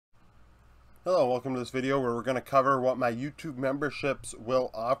Hello, welcome to this video where we're going to cover what my YouTube memberships will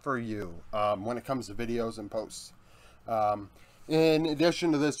offer you when it comes to videos and posts. In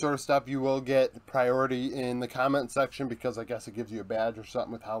addition to this sort of stuff, you will get priority in the comment section because I guess it gives you a badge or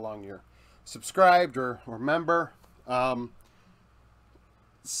something with how long you're subscribed or member.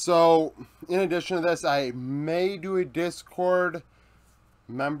 So in addition to this, I may do a Discord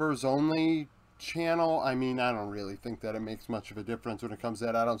members only channel. I mean, I don't really think that it makes much of a difference when it comes to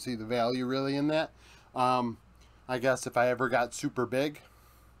that. I don't see the value really in that. I guess if I ever got super big,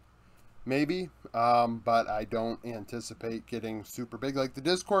 maybe, but I don't anticipate getting super big. Like, the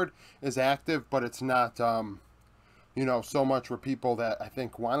Discord is active, but it's not, you know, so much where people that I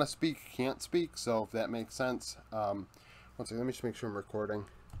think want to speak can't speak. So if that makes sense. One second, let me just make sure I'm recording.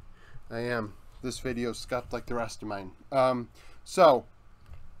 I am. This video is scuffed like the rest of mine. So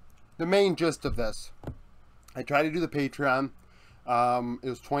the main gist of this, I tried to do the Patreon. It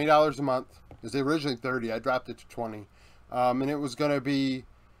was $20 a month. It was originally $30. I dropped it to $20. And it was going to be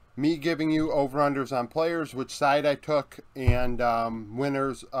me giving you over-unders on players, which side I took, and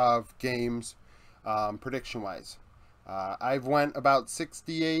winners of games prediction-wise. I've went about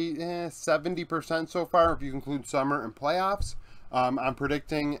 68, 70% so far, if you include summer and playoffs. I'm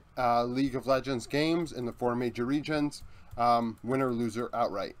predicting League of Legends games in the 4 major regions, winner, loser,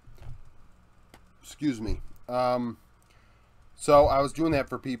 outright. Excuse me. So I was doing that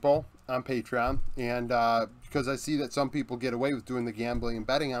for people on Patreon, and because I see that some people get away with doing the gambling and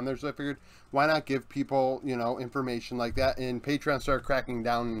betting on there, so I figured, why not give people, you know, information like that? And Patreon started cracking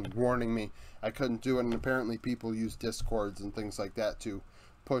down and warning me I couldn't do it, and apparently people use Discords and things like that to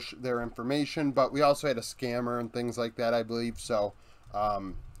push their information. But we also had a scammer and things like that, I believe, so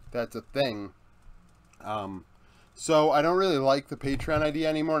that's a thing. So I don't really like the Patreon idea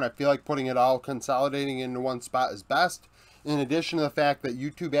anymore, and I feel like putting it all, consolidating into one spot is best. In addition to the fact that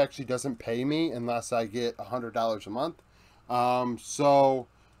YouTube actually doesn't pay me unless I get $100 a month. So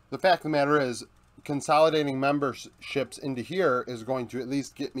the fact of the matter is, consolidating memberships into here is going to at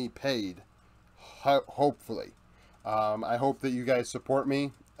least get me paid, hopefully. I hope that you guys support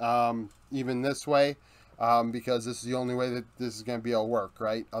me even this way. Because this is the only way that this is going to be able to work,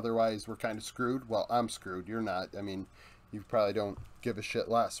 right? Otherwise, we're kind of screwed. Well, I'm screwed. You're not. I mean, you probably don't give a shit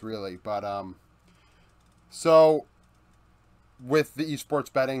less, really. But, so, with the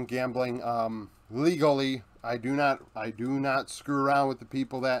esports betting, gambling, legally, I do not screw around with the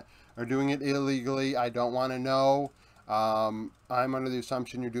people that are doing it illegally. I don't want to know. I'm under the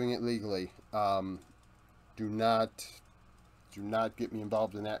assumption you're doing it legally. Do not get me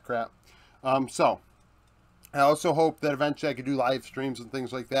involved in that crap. So, I also hope that eventually I could do live streams and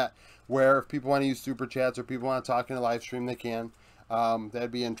things like that, where if people want to use super chats or people want to talk in a live stream, they can. That'd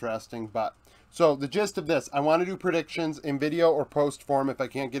be interesting. But so the gist of this, I want to do predictions in video or post form if I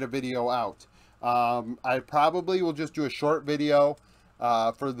can't get a video out. I probably will just do a short video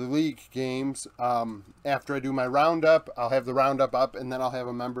for the league games. After I do my roundup, I'll have the roundup up, and then I'll have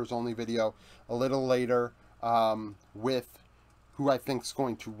a members only video a little later with who I think is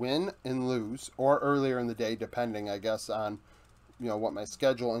going to win and lose, or earlier in the day, depending, I guess, on, you know, what my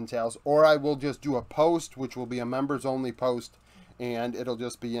schedule entails. Or I will just do a post, which will be a members only post, and it'll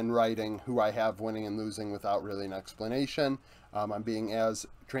just be in writing who I have winning and losing without really an explanation. I'm being as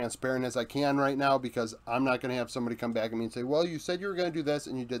transparent as I can right now, because I'm not going to have somebody come back at me and say, well, you said you were going to do this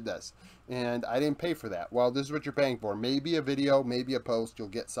and you did this, and I didn't pay for that. Well, this is what you're paying for. Maybe a video, maybe a post, you'll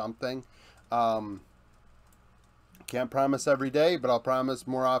get something. Can't promise every day, but I'll promise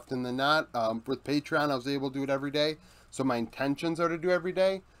more often than not. With Patreon, I was able to do it every day, so my intentions are to do every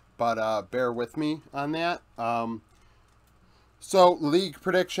day, but bear with me on that. So league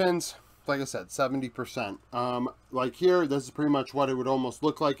predictions, like I said, 70%. Like here, this is pretty much what it would almost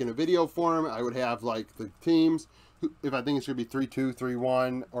look like in a video form. I would have like the teams, if I think it should be 3-2,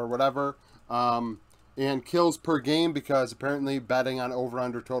 3-1, or whatever. And kills per game, because apparently betting on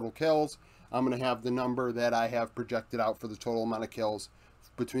over-under total kills, I'm going to have the number that I have projected out for the total amount of kills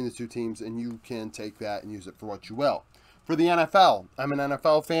between the two teams, and you can take that and use it for what you will. For the NFL, I'm an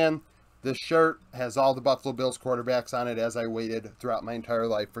NFL fan. This shirt has all the Buffalo Bills quarterbacks on it, as I waited throughout my entire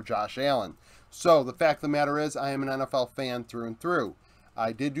life for Josh Allen. So the fact of the matter is, I am an NFL fan through and through.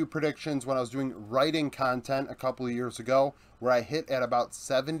 I did do predictions when I was doing writing content a couple of years ago, where I hit at about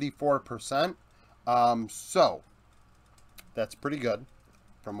 74%. So that's pretty good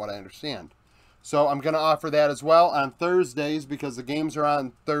from what I understand. So I'm going to offer that as well on Thursdays, because the games are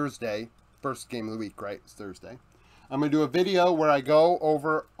on Thursday. First game of the week, right? It's Thursday. I'm going to do a video where I go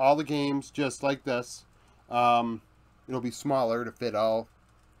over all the games just like this. It'll be smaller to fit all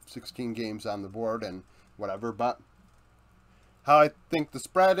 16 games on the board and whatever, but how I think the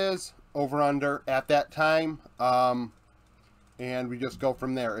spread is, over under at that time. And we just go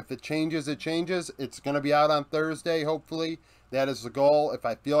from there. If it changes, it changes. It's going to be out on Thursday, hopefully. That is the goal. If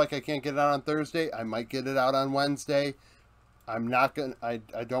I feel like I can't get it out on Thursday, I might get it out on Wednesday. I'm not going to,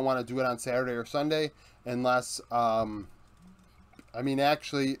 I don't want to do it on Saturday or Sunday unless, I mean,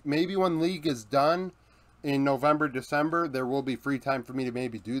 actually, maybe when League is done in November, December, there will be free time for me to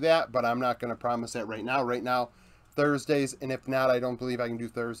maybe do that, but I'm not going to promise that right now. Right now, Thursdays, and if not, I don't believe I can do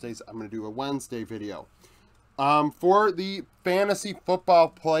Thursdays. I'm going to do a Wednesday video. For the fantasy football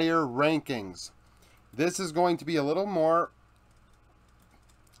player rankings, this is going to be a little more,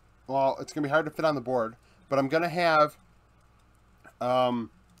 well, it's going to be hard to fit on the board, but I'm going to have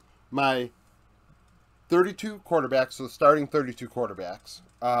my 32 quarterbacks, so starting 32 quarterbacks,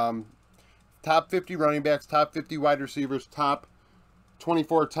 top 50 running backs, top 50 wide receivers, top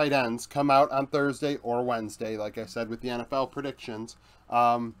 24 tight ends come out on Thursday or Wednesday, like I said, with the NFL predictions.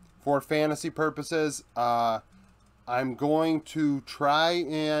 For fantasy purposes, I'm going to try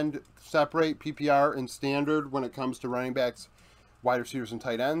and separate PPR and standard when it comes to running backs, wide receivers, and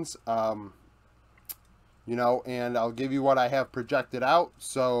tight ends. You know, and I'll give you what I have projected out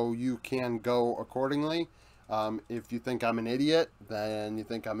so you can go accordingly. If you think I'm an idiot, then you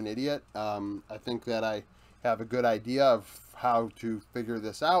think I'm an idiot. I think that I have a good idea of how to figure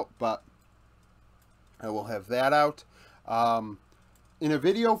this out, but I will have that out in a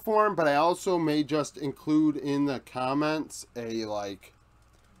video form, but I also may just include in the comments a, like,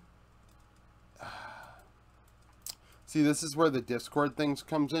 see, this is where the Discord things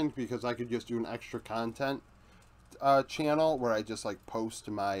comes in, because I could just do an extra content channel where I just, like, post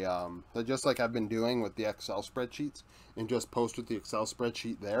my, just like I've been doing with the Excel spreadsheets, and just post with the Excel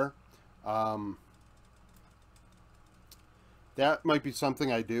spreadsheet there. That might be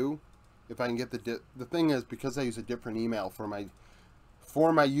something I do if I can get the thing is, because I use a different email for my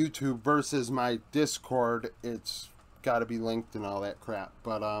YouTube versus my Discord, it's got to be linked and all that crap.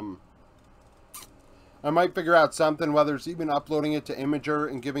 But I might figure out something, whether it's even uploading it to Imager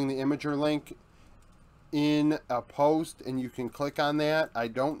and giving the Imager link in a post, and you can click on that. I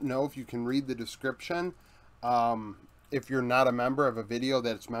don't know if you can read the description if you're not a member of a video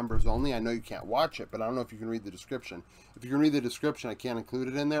that's members only. I know you can't watch it, but I don't know if you can read the description. If you can read the description, I can't include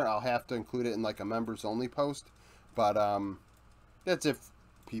it in there. I'll have to include it in, like, a members only post. But that's if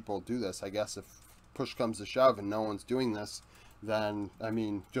people do this. I guess if push comes to shove and no one's doing this, then, I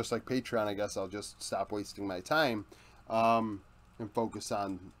mean, just like Patreon, I guess I'll just stop wasting my time and focus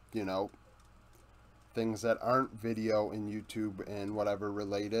on, you know, things that aren't video and YouTube and whatever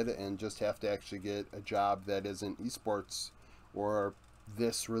related, and just have to actually get a job that isn't esports or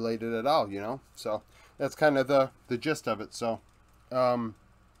this related at all, you know. So that's kind of the gist of it. So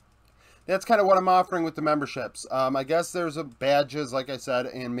that's kind of what I'm offering with the memberships. I guess there's badges, like I said,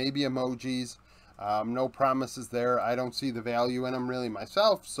 and maybe emojis. No promises there. I don't see the value in them really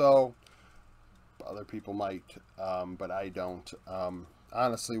myself, so other people might, but I don't.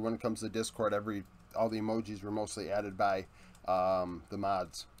 Honestly, when it comes to Discord, all the emojis were mostly added by the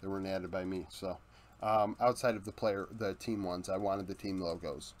mods. They weren't added by me. So outside of the team ones, I wanted the team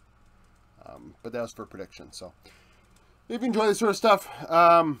logos. But that was for prediction. So if you enjoy this sort of stuff,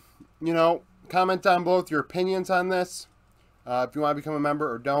 you know, comment down below with your opinions on this. If you want to become a member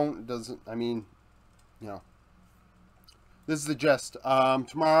or don't, it doesn't, I mean, you know, this is the gist.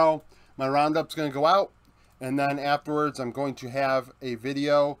 Tomorrow, my roundup's going to go out, and then afterwards, I'm going to have a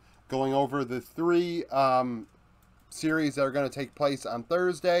video going over the 3 series that are going to take place on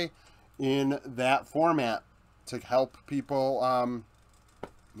Thursday in that format to help people.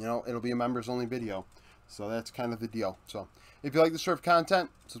 You know, it'll be a members only video. So that's kind of the deal. So if you like this sort of content,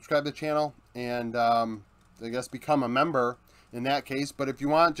 subscribe to the channel, and I guess become a member in that case. But if you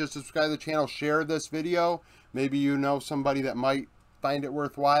want, just subscribe to the channel, share this video. Maybe you know somebody that might find it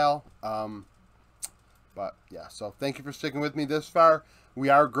worthwhile. But yeah, so thank you for sticking with me this far. We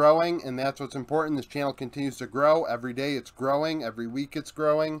are growing, and that's what's important. This channel continues to grow. Every day it's growing. Every week it's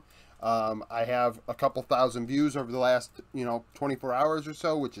growing. I have a couple thousand views over the last, 24 hours or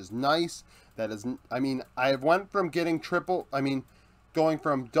so, which is nice. That is, I mean, I went from going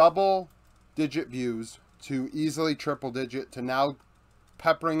from double-digit views to easily triple-digit to now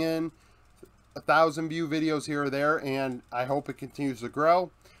peppering in 1,000 view videos here or there, and I hope it continues to grow.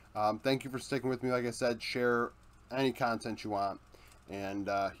 Thank you for sticking with me. Like I said, share any content you want. And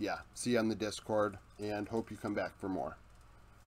yeah, see you on the Discord, and hope you come back for more.